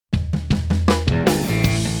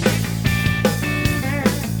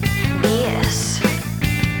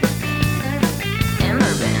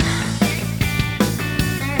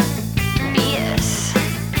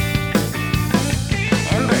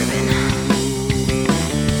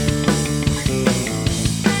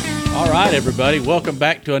right, everybody. Welcome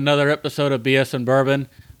back to another episode of BS and Bourbon.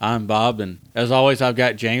 I'm Bob, and as always, I've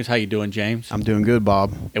got James. How you doing, James? I'm doing good,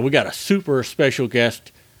 Bob. And we got a super special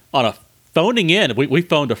guest on a phoning in. We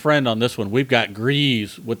phoned a friend on this one. We've got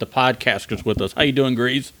Grease with the podcasters with us. How you doing,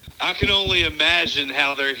 Grease? I can only imagine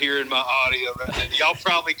how they're hearing my audio right now. Y'all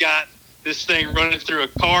probably got this thing running through a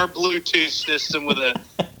car Bluetooth system with a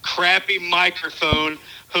crappy microphone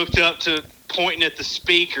hooked up to pointing at the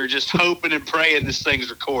speaker, just hoping and praying this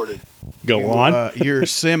thing's recorded. Go on. You're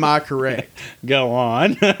semi-correct. Go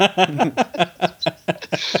on.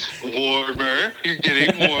 Warmer. You're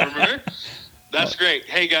getting warmer. That's great.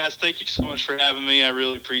 Hey, guys, thank you so much for having me. I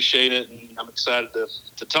really appreciate it, and I'm excited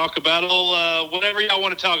to talk about whatever y'all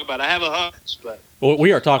want to talk about. I have a hunch, but... Well,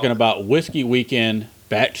 we are talking about Whiskey Weekend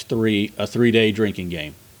Batch 3, a 3-day drinking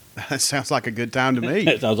game. That sounds like a good time to me.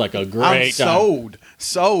 It sounds like a great time.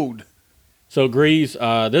 Sold. So, Grease,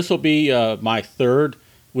 this will be my third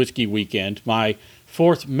Whiskey Weekend, my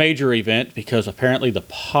fourth major event, because apparently the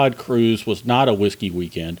Pod Cruise was not a Whiskey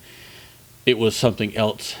Weekend. It was something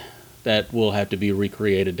else that will have to be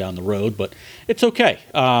recreated down the road, but it's okay.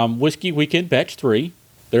 Whiskey Weekend Batch 3.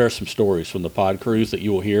 There are some stories from the Pod Cruise that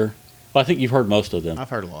you will hear. Well, I think you've heard most of them. I've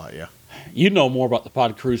heard a lot, yeah. You know more about the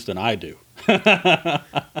Pod Cruise than I do.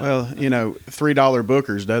 Well, $3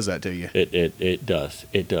 Booker's does that to you. It does.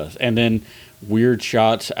 It does. And then weird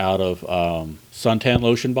shots out of suntan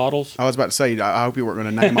lotion bottles. I was about to say, I hope you weren't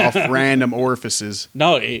going to name off random orifices.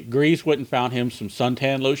 No, Grease went and found him some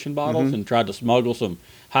suntan lotion bottles and tried to smuggle some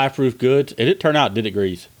high-proof goods. It didn't turn out, did it,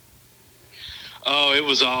 Grease? Oh, it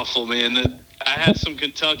was awful, man. I had some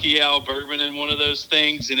Kentucky Owl bourbon in one of those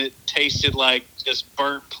things, and it tasted like just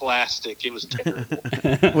burnt plastic. It was terrible.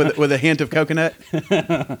 with a hint of coconut?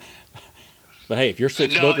 But hey, if you're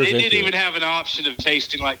six No, bookers it into didn't even have an option of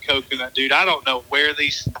tasting like coconut, dude. I don't know where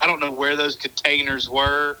those containers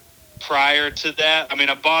were prior to that. I mean,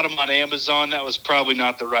 I bought them on Amazon. That was probably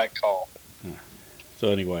not the right call.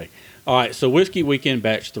 So anyway, all right. So Whiskey Weekend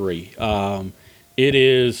Batch 3. It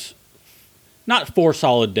is not 4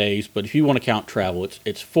 solid days, but if you want to count travel,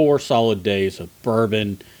 it's 4 solid days of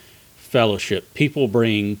bourbon fellowship. People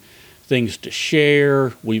bring things to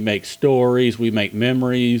share. We make stories. We make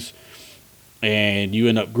memories. And you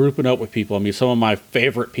end up grouping up with people. I mean, some of my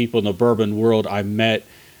favorite people in the bourbon world I met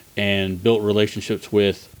and built relationships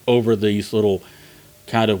with over these little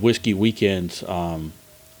kind of whiskey weekends.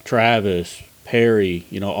 Travis, Perry,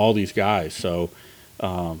 all these guys. So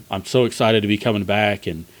I'm so excited to be coming back.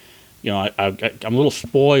 And, I'm a little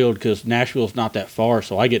spoiled because Nashville's not that far,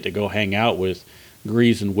 so I get to go hang out with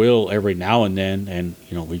Grease and Will every now and then. And,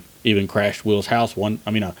 we even crashed Grease's house one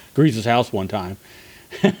time.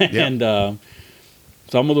 And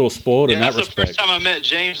so I'm a little spoiled in that respect. That's the first time I met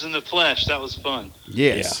James in the flesh. That was fun.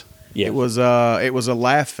 Yes. Yeah. It was a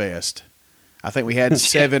laugh fest. I think we had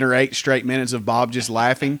 7 or 8 straight minutes of Bob just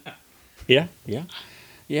laughing. Yeah.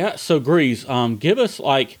 So Grease, give us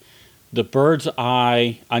like the bird's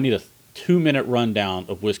eye. I need a 2-minute rundown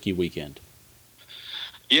of Whiskey Weekend.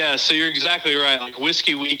 Yeah, so you're exactly right. Like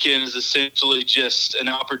Whiskey Weekend is essentially just an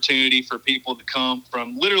opportunity for people to come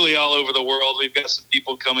from literally all over the world. We've got some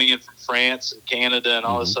people coming in from France and Canada and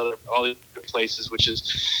all these other places, which has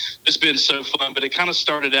just been so fun. But it kind of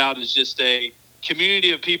started out as just a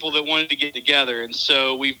community of people that wanted to get together, and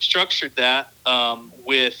so we've structured that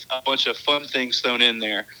with a bunch of fun things thrown in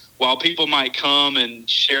there. While people might come and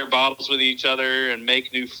share bottles with each other and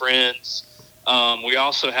make new friends. We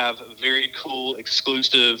also have very cool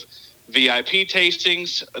exclusive VIP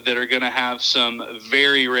tastings that are going to have some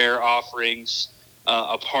very rare offerings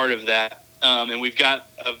a part of that. And we've got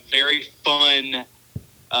a very fun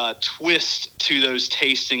twist to those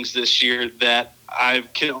tastings this year that I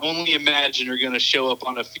can only imagine are going to show up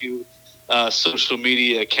on a few social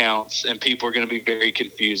media accounts, and people are going to be very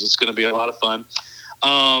confused. It's going to be a lot of fun.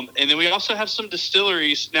 And then we also have some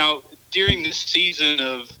distilleries. Now, during this season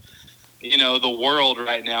of the world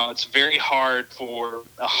right now, it's very hard for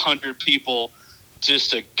 100 people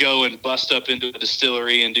just to go and bust up into a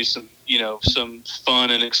distillery and do some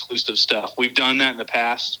fun and exclusive stuff. We've done that in the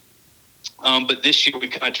past. But this year we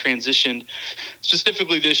kind of transitioned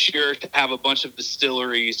specifically this year to have a bunch of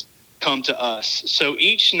distilleries come to us. So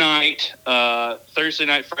each night, Thursday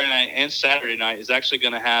night, Friday night, and Saturday night is actually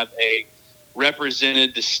going to have a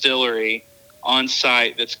represented distillery on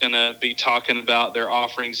site that's going to be talking about their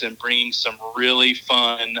offerings and bringing some really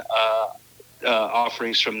fun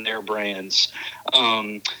offerings from their brands.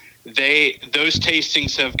 Those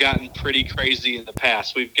tastings have gotten pretty crazy in the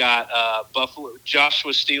past. We've got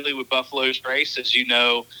Joshua Steely with Buffalo's Grace, as you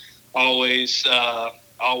know, always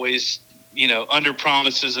under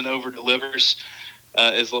promises and over delivers.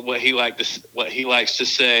 is what he likes to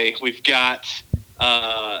say. We've got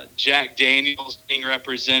Jack Daniels being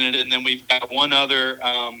represented, and then we've got one other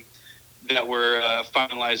that we're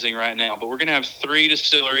finalizing right now. But we're going to have 3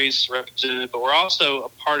 distilleries represented. But we're also a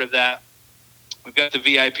part of that. We've got the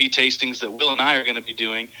VIP tastings that Will and I are going to be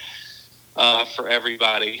doing for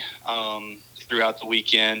everybody throughout the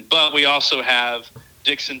weekend. But we also have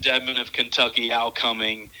Dixon Dedman of Kentucky Owl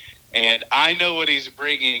coming. And I know what he's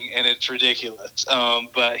bringing, and it's ridiculous.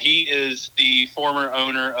 But he is the former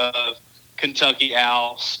owner of Kentucky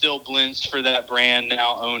Owl, still blends for that brand,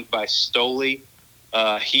 now owned by Stoli.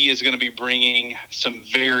 He is going to be bringing some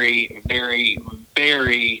very, very,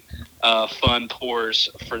 very fun pours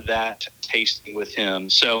for that tasting with him.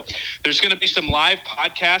 So there's going to be some live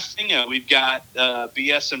podcasting. We've got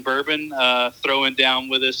BS and Bourbon throwing down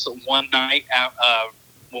with us one night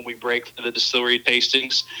when we break for the distillery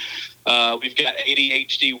tastings. We've got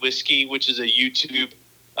ADHD Whiskey, which is a YouTube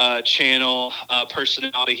channel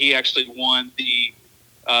personality. He actually won the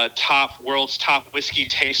world's top whiskey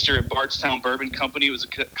taster at Bardstown Bourbon Company. It was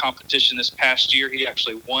a competition this past year. He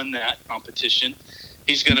actually won that competition.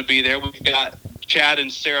 He's going to be there. We've got Chad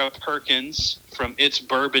and Sarah Perkins from It's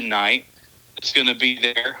Bourbon Night. It's going to be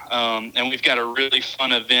there. And we've got a really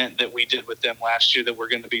fun event that we did with them last year that we're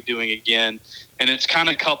going to be doing again. And it's kind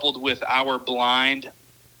of coupled with our blind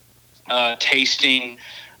tasting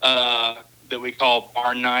that we call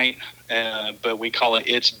Barn Night, but we call it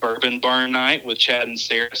It's Bourbon Barn Night with Chad and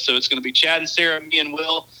Sarah. So it's going to be Chad and Sarah, me and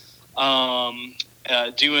Will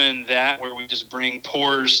doing that, where we just bring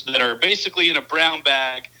pours that are basically in a brown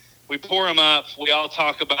bag. We pour them up. We all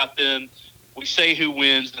talk about them. We say who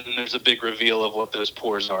wins, and then there's a big reveal of what those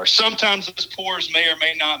pours are. Sometimes those pours may or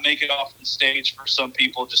may not make it off the stage for some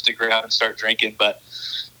people just to grab and start drinking. But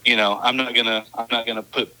I'm not gonna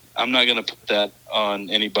put that on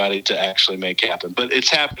anybody to actually make happen. But it's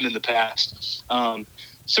happened in the past.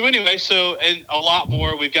 So anyway, and a lot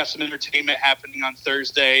more. We've got some entertainment happening on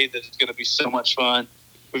Thursday that's going to be so much fun.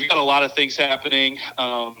 We've got a lot of things happening,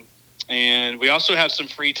 and we also have some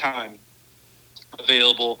free time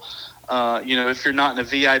available. If you're not in a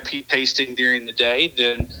VIP tasting during the day,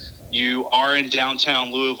 then you are in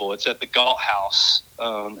downtown Louisville. It's at the Galt House,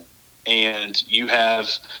 and you have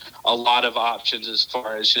a lot of options as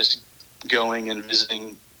far as just going and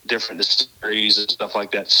visiting different distilleries and stuff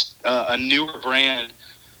like that. A newer brand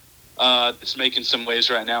that's making some waves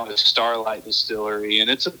right now is Starlight Distillery, and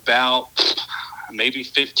it's about maybe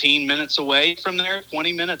 15 minutes away from there,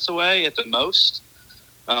 20 minutes away at the most.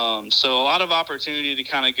 So a lot of opportunity to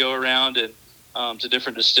kind of go around and to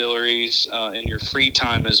different distilleries in your free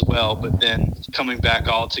time as well, but then coming back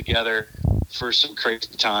all together for some crazy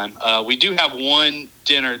time. We do have one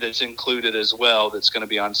dinner that's included as well that's going to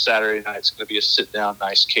be on Saturday night. It's going to be a sit-down,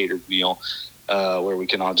 nice catered meal where we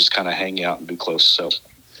can all just kind of hang out and be close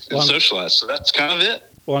and socialize. So that's kind of it.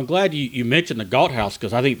 Well, I'm glad you mentioned the Galt House,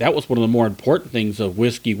 because I think that was one of the more important things of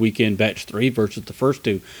Whiskey Weekend Batch 3 versus the first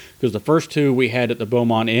two. Because the first two we had at the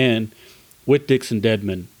Beaumont Inn with Dixon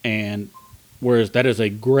Dedman, and whereas that is a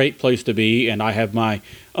great place to be, and I have my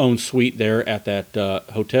own suite there at that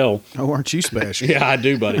hotel. Oh, aren't you special? Yeah, I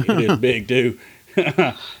do, buddy. It is big, too.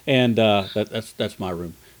 And that's my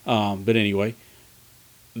room. But anyway,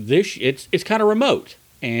 it's kind of remote,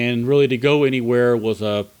 and really to go anywhere was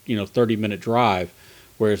a 30-minute drive.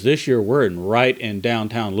 Whereas this year we're right in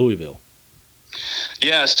downtown Louisville.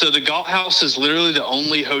 Yeah, so the Galt House is literally the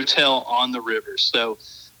only hotel on the river. So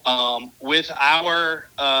we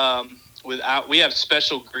have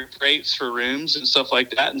special group rates for rooms and stuff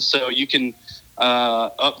like that, and so you can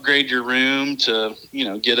upgrade your room to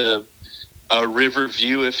get a river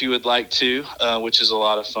view if you would like to, which is a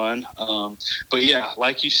lot of fun. But yeah,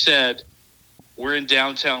 like you said, we're in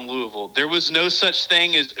downtown Louisville. There was no such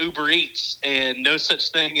thing as Uber Eats, and no such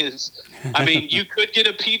thing as, you could get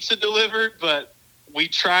a pizza delivered, but we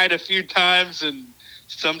tried a few times, and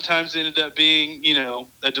sometimes ended up being,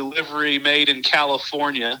 a delivery made in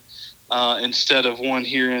California instead of one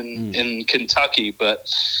here in Kentucky.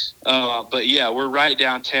 But yeah, we're right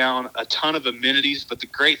downtown, a ton of amenities. But the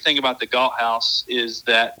great thing about the Galt House is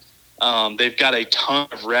that they've got a ton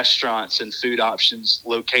of restaurants and food options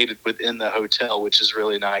located within the hotel, which is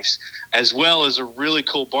really nice, as well as a really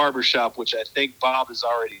cool barbershop, which I think Bob is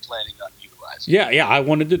already planning on utilizing. Yeah, I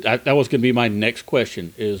wanted to. That was going to be my next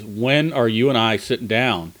question: is when are you and I sitting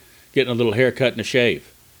down, getting a little haircut and a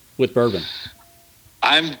shave with bourbon?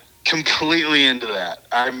 I'm completely into that.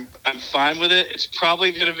 I'm fine with it. It's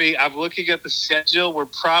probably going to be. I'm looking at the schedule. We're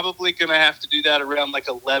probably going to have to do that around like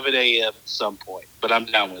 11 a.m. at some point, but I'm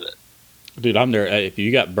down with it. Dude, I'm there. If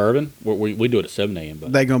you got bourbon, we do it at 7 a.m.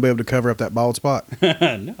 But They gonna be able to cover up that bald spot?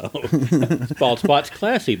 no, bald spot's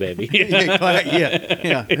classy, baby.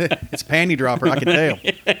 yeah. It's panty dropper. I can tell.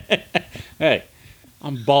 Hey,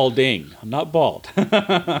 I'm balding. I'm not bald. We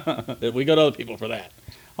go to other people for that.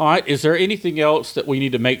 All right. Is there anything else that we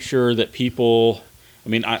need to make sure that people? I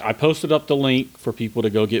mean, I posted up the link for people to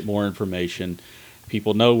go get more information.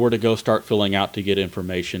 People know where to go start filling out to get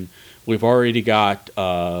information. We've already got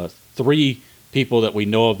 3 people that we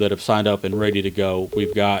know of that have signed up and ready to go.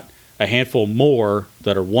 We've got a handful more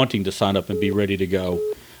that are wanting to sign up and be ready to go.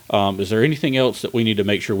 Is there anything else that we need to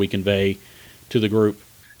make sure we convey to the group?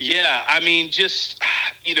 Yeah, I mean, just,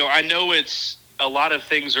 I know it's a lot of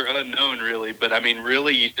things are unknown, really, but I mean,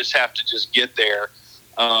 really, you just have to just get there,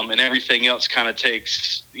 and everything else kind of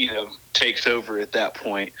takes over at that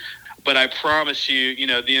point. But I promise you,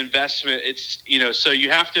 the investment, it's, so you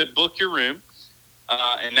have to book your room,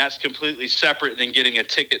 and that's completely separate than getting a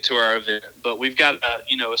ticket to our event. But we've got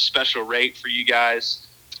a special rate for you guys.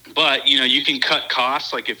 But, you can cut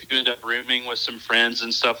costs. Like if you end up rooming with some friends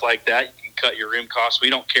and stuff like that, you can cut your room costs. We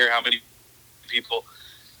don't care how many people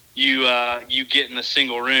you get in a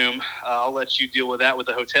single room. I'll let you deal with that with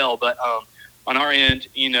the hotel. But on our end,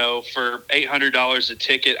 for $800 a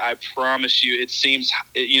ticket, I promise you, it seems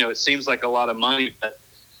like a lot of money. But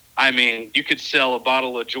I mean, you could sell a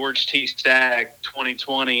bottle of George T. Stagg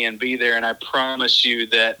 2020 and be there, and I promise you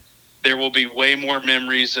that there will be way more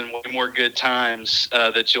memories and way more good times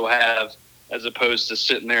that you'll have, as opposed to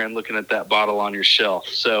sitting there and looking at that bottle on your shelf.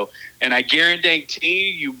 So, and I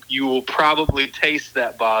guarantee you will probably taste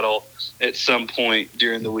that bottle at some point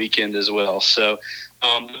during the weekend as well. So,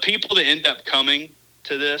 the people that end up coming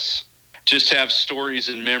to this just have stories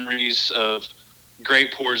and memories of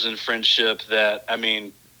great pours and friendship that, I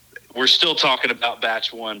mean, we're still talking about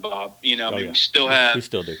batch 1, Bob. We still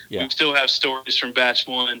do. Yeah. We still have stories from batch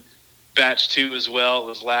 1. Batch 2 as well. It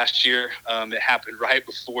was last year. It happened right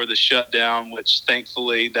before the shutdown, which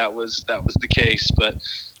thankfully that was the case. But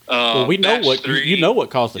well, we know what what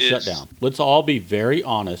caused the shutdown. Let's all be very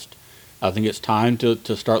honest. I think it's time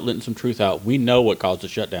to start letting some truth out. We know what caused the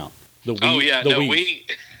shutdown. The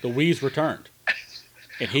Wheeze returned,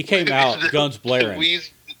 and he came out guns blaring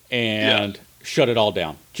and shut it all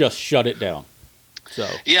down. Just shut it down. So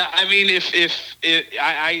yeah, I mean,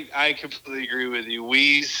 I completely agree with you.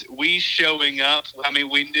 Wheeze showing up. I mean,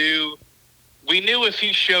 we knew if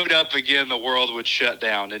he showed up again, the world would shut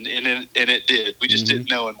down, and it did. We just didn't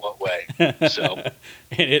know in what way. So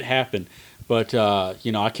and it happened. But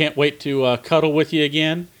I can't wait to cuddle with you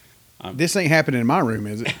again. This ain't happening in my room,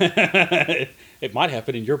 is it? It might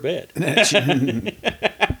happen in your bed. I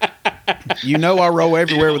roll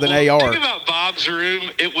everywhere with an AR. The thing about Bob's room,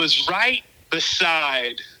 it was right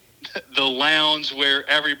beside the lounge where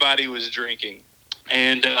everybody was drinking.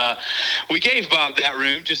 And we gave Bob that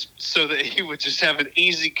room just so that he would just have an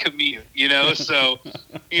easy commute, So,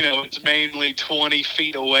 it's mainly 20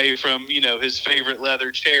 feet away from, his favorite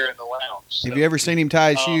leather chair in the lounge. So, have you ever seen him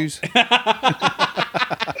tie his shoes?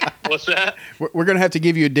 What's that? We're going to have to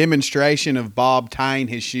give you a demonstration of Bob tying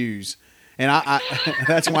his shoes. And I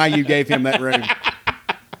that's why you gave him that room.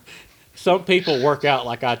 Some people work out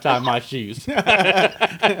like I tie my shoes. Oh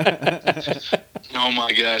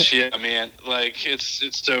my gosh, yeah, man! Like it's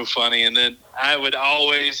so funny. And then I would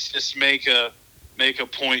always just make a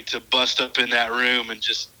point to bust up in that room and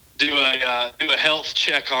just do a health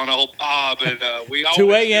check on old Bob. And we always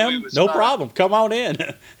 2 a.m. No problem. Come on in.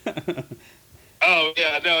 Oh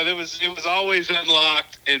yeah, no, it was always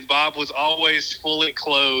unlocked, and Bob was always fully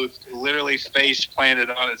clothed, literally face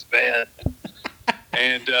planted on his bed.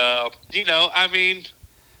 And, I mean,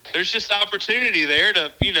 there's just opportunity there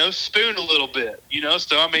to, spoon a little bit,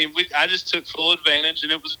 So, I mean, I just took full advantage,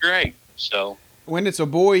 and it was great. So when it's a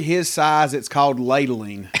boy his size, it's called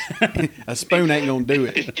ladling. A spoon ain't going to do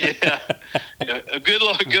it. Yeah. A good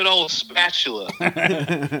old spatula.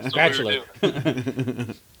 Spatula.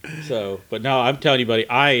 So, but no, I'm telling you, buddy,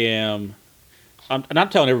 I'm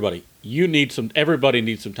telling everybody, everybody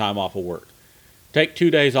needs some time off of work. Take 2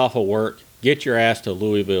 days off of work. Get your ass to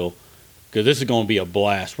Louisville, because this is going to be a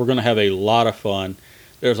blast. We're going to have a lot of fun.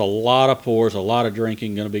 There's a lot of pours, a lot of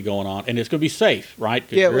drinking going to be going on, and it's going to be safe, right?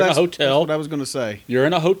 Yeah, you're in a hotel. That's what I was going to say. You're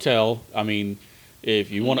in a hotel. I mean, if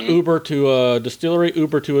you want to Uber to a distillery,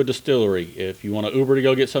 Uber to a distillery. If you want to Uber to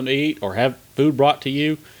go get something to eat or have food brought to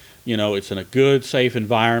you, it's in a good, safe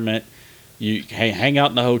environment. You hang out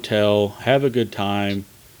in the hotel, have a good time.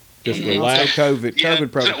 Just relax.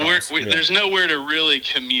 COVID protocols. There's nowhere to really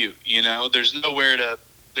commute. There's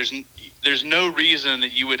no reason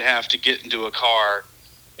that you would have to get into a car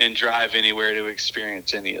and drive anywhere to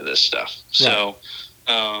experience any of this stuff. So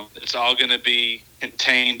it's all going to be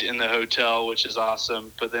contained in the hotel, which is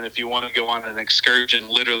awesome. But then if you want to go on an excursion,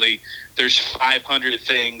 literally there's 500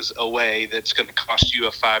 things away that's going to cost you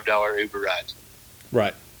a $5 Uber ride.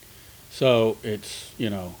 Right. So it's,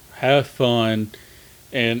 have fun.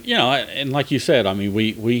 And, and like you said, I mean,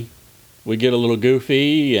 we get a little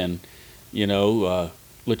goofy and,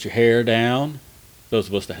 let your hair down. Those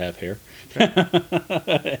of us that have hair.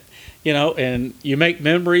 Okay. And you make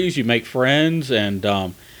memories, you make friends, and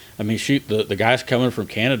shoot, the guys coming from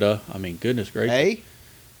Canada, I mean, goodness gracious. Hey?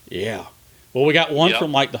 Yeah. Well, we got one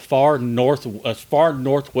from like the far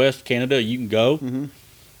northwest Canada you can go. Mm-hmm.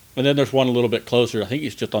 And then there's one a little bit closer. I think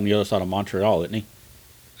he's just on the other side of Montreal, isn't he?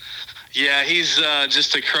 Yeah, he's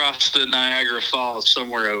just across the Niagara Falls,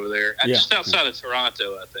 somewhere over there. Just outside of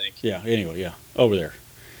Toronto, I think. Yeah, anyway, over there.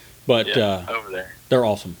 But over there. They're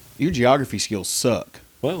awesome. Your geography skills suck.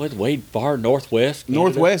 Well, it's way far northwest. Canada.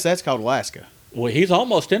 Northwest, that's called Alaska. Well, he's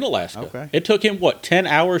almost in Alaska. Okay. It took him, 10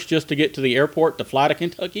 hours just to get to the airport to fly to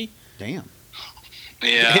Kentucky? Damn.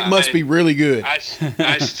 Yeah. It must be really good. I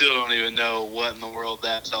still don't even know what in the world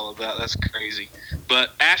that's all about. That's crazy.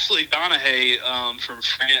 But Ashley Donahue from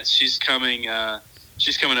France, she's coming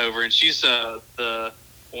over, and she's the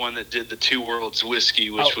one that did the Two Worlds whiskey,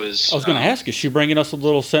 which was... I was going to ask, is she bringing us a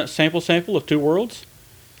little sample of Two Worlds?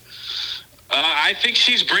 I think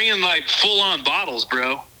she's bringing, full-on bottles,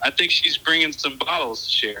 bro. I think she's bringing some bottles to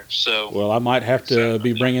share. So, well, I might have to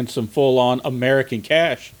be bringing some full-on American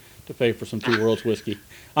cash to pay for some Two Worlds whiskey.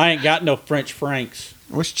 I ain't got no French francs.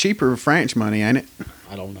 What's cheaper French money, ain't it?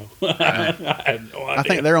 I don't know. I have no idea. I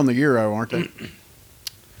think they're on the euro, aren't they? I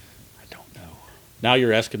don't know. Now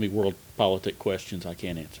you're asking me world politic questions I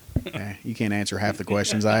can't answer. Yeah, you can't answer half the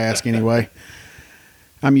questions I ask anyway.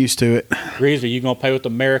 I'm used to it. Greasy, you gonna pay with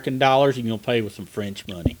American dollars? You gonna pay with some French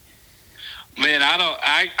money? Man,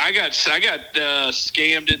 I got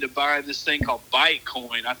scammed into buying this thing called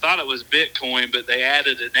Bitcoin. I thought it was Bitcoin, but they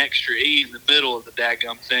added an extra E in the middle of the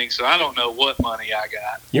daggum thing, so I don't know what money I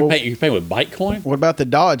got. You're paying with Bitcoin? What about the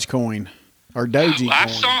Dogecoin or Dogecoin?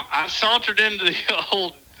 I sauntered into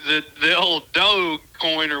the old Doge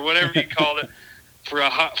coin or whatever you called it for a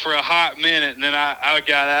hot minute, and then I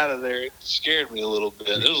got out of there. It scared me a little bit.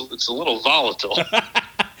 It's a little volatile.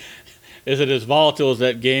 Is it as volatile as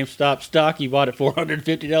that GameStop stock you bought at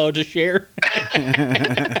 $450 a share?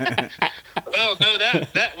 Well, no,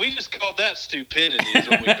 that we just called that stupidity. Is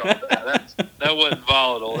what we called that. That wasn't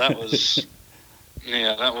volatile. That was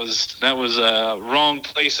wrong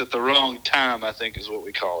place at the wrong time, I think is what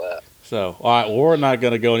we call that. So, all right, well, we're not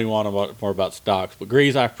going to go any more about stocks. But,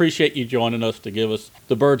 Grease, I appreciate you joining us to give us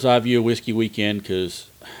the bird's eye view of Whiskey Weekend because,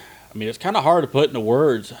 it's kind of hard to put into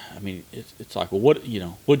words. It's like, well, what'd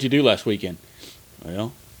you do last weekend?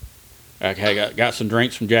 Well, I got some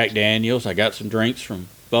drinks from Jack Daniels. I got some drinks from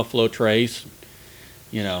Buffalo Trace.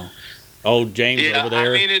 Old James over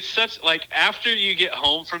there. It's such, after you get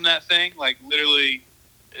home from that thing, literally,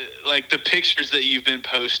 the pictures that you've been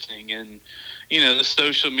posting and, the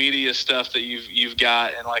social media stuff that you've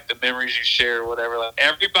got and the memories you share or whatever.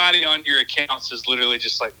 Everybody on your accounts is literally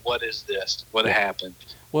just what is this? What happened?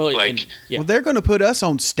 Well, well, they're going to put us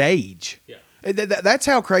on stage. Yeah. That's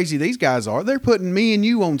how crazy these guys are. They're putting me and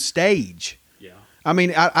you on stage. Yeah.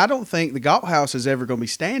 I don't think the Galt House is ever going to be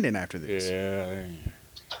standing after this. Yeah.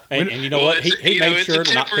 And you know what? He made sure it's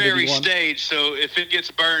to a not put temporary anyone. stage, so if it gets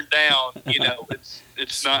burned down,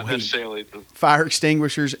 it's not necessarily fire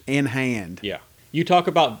extinguishers in hand. Yeah. You talk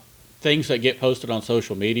about things that get posted on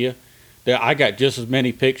social media. I got just as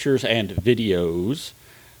many pictures and videos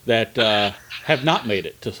that have not made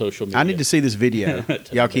it to social media. I need to see this video.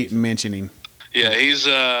 Y'all keep amazing. mentioning. Yeah, he's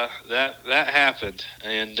that happened,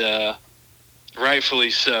 and rightfully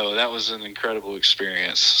so. That was an incredible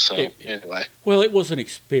experience. So anyway, well, it was an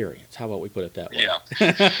experience. How about we put it that way?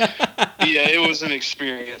 Yeah, it was an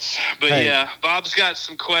experience. But Hey. Bob's got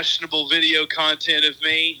some questionable video content of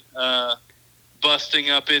me busting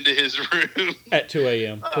up into his room At 2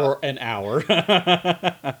 a.m. for an hour.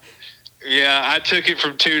 Yeah, I took it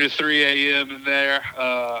from 2 to 3 a.m. in there.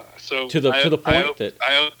 So to the point that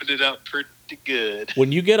I opened it up pretty good.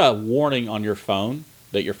 when you get a warning on your phone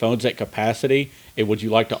that your phone's at capacity, and would you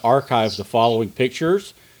like to archive the following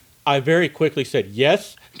pictures? I very quickly said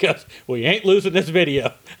yes, because we ain't losing this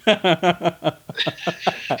video. Yeah,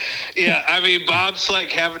 Bob's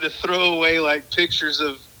having to throw away pictures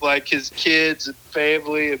of his kids and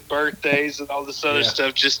family and birthdays and all this other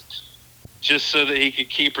stuff just so that he could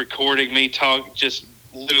keep recording me just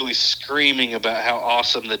literally screaming about how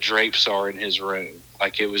awesome the drapes are in his room.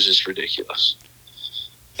 It was just ridiculous.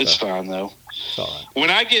 It's fine though. It's all right. When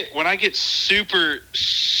I get super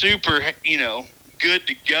good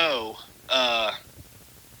to go,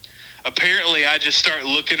 apparently I just start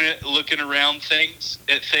looking around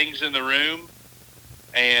at things in the room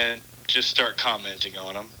and just start commenting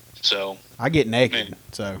on them. So I get naked.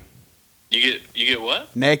 So you get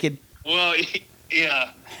what? naked. Well,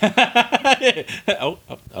 yeah. Oh,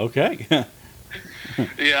 okay.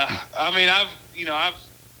 Yeah. I mean,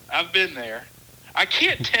 I've been there. I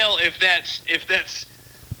can't tell if that's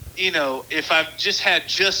if I've just had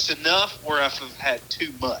just enough or if I've had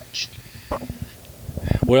too much.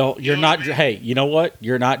 Well, you're know not. what I mean? Hey, you know what?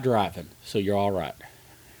 You're not driving, so you're all right.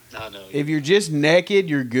 I know. If you're just naked,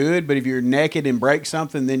 you're good. But if you're naked and break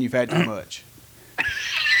something, then you've had too much.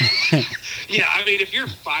 Yeah, I mean, if you're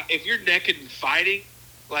naked and fighting,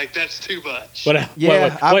 like that's too much. But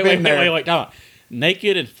Yeah, I've been there. wait. No.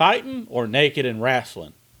 Naked and fighting or naked and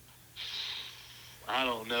wrestling? I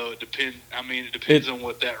don't know. It depends. I mean, it depends on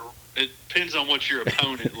what it depends on what your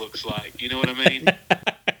opponent looks like. You know what I mean?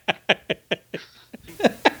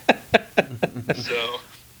 So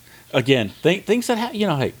Again, things that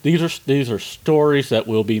hey, these are stories that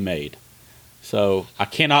will be made. So I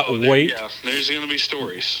cannot wait. Yeah, there's going to be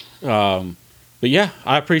stories. But yeah,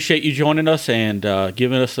 I appreciate you joining us and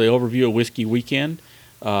giving us the overview of Whiskey Weekend.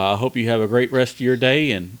 I hope you have a great rest of your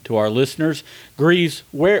day. And to our listeners, Grease,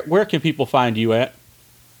 where can people find you at?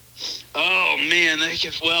 Oh man,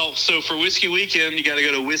 so for Whiskey Weekend, you got to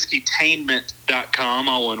go to whiskeytainment.com,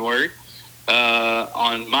 all one word.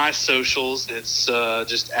 On my socials, it's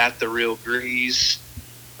just at The Real Grease.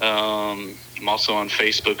 I'm also on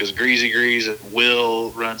Facebook as Greasy Grease.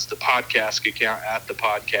 Will runs the podcast account at the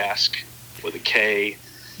podcast with a K.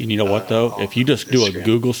 And you know what, though? If you just do a Instagram.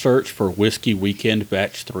 Google search for Whiskey Weekend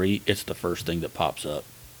Batch 3, it's the first thing that pops up.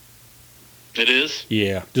 It is?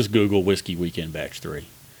 Yeah, just Google Whiskey Weekend Batch 3.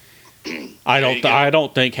 I There you go.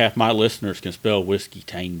 don't think half my listeners can spell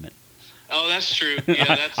whiskey-tainment. Oh, that's true.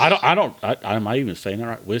 Yeah, that's. Am I even saying that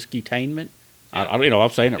right? Whiskey-tainment? I'm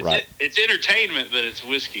saying it right. It's entertainment, but it's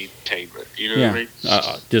whiskey-tainment. You know what I mean?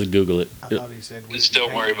 Just Google it. I thought he said Just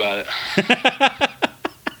don't worry about it.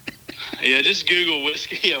 Yeah, just Google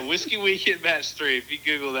whiskey. Yeah, Whiskey Weekend Batch 3. If you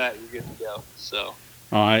Google that, you're good to go. So.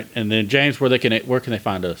 All right, and then James, where can they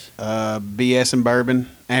find us? BS and Bourbon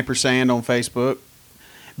ampersand on Facebook,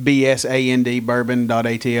 BSAND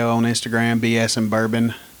Bourbon.ATO on Instagram, BS and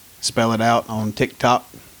Bourbon, spell it out on TikTok.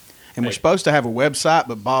 And we're supposed to have a website,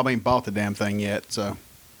 but Bob ain't bought the damn thing yet. So,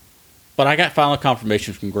 But I got final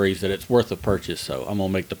confirmation from Grease that it's worth a purchase, so I'm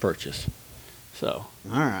gonna make the purchase. So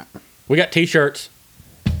all right. we got T-shirts.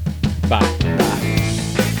 Bye.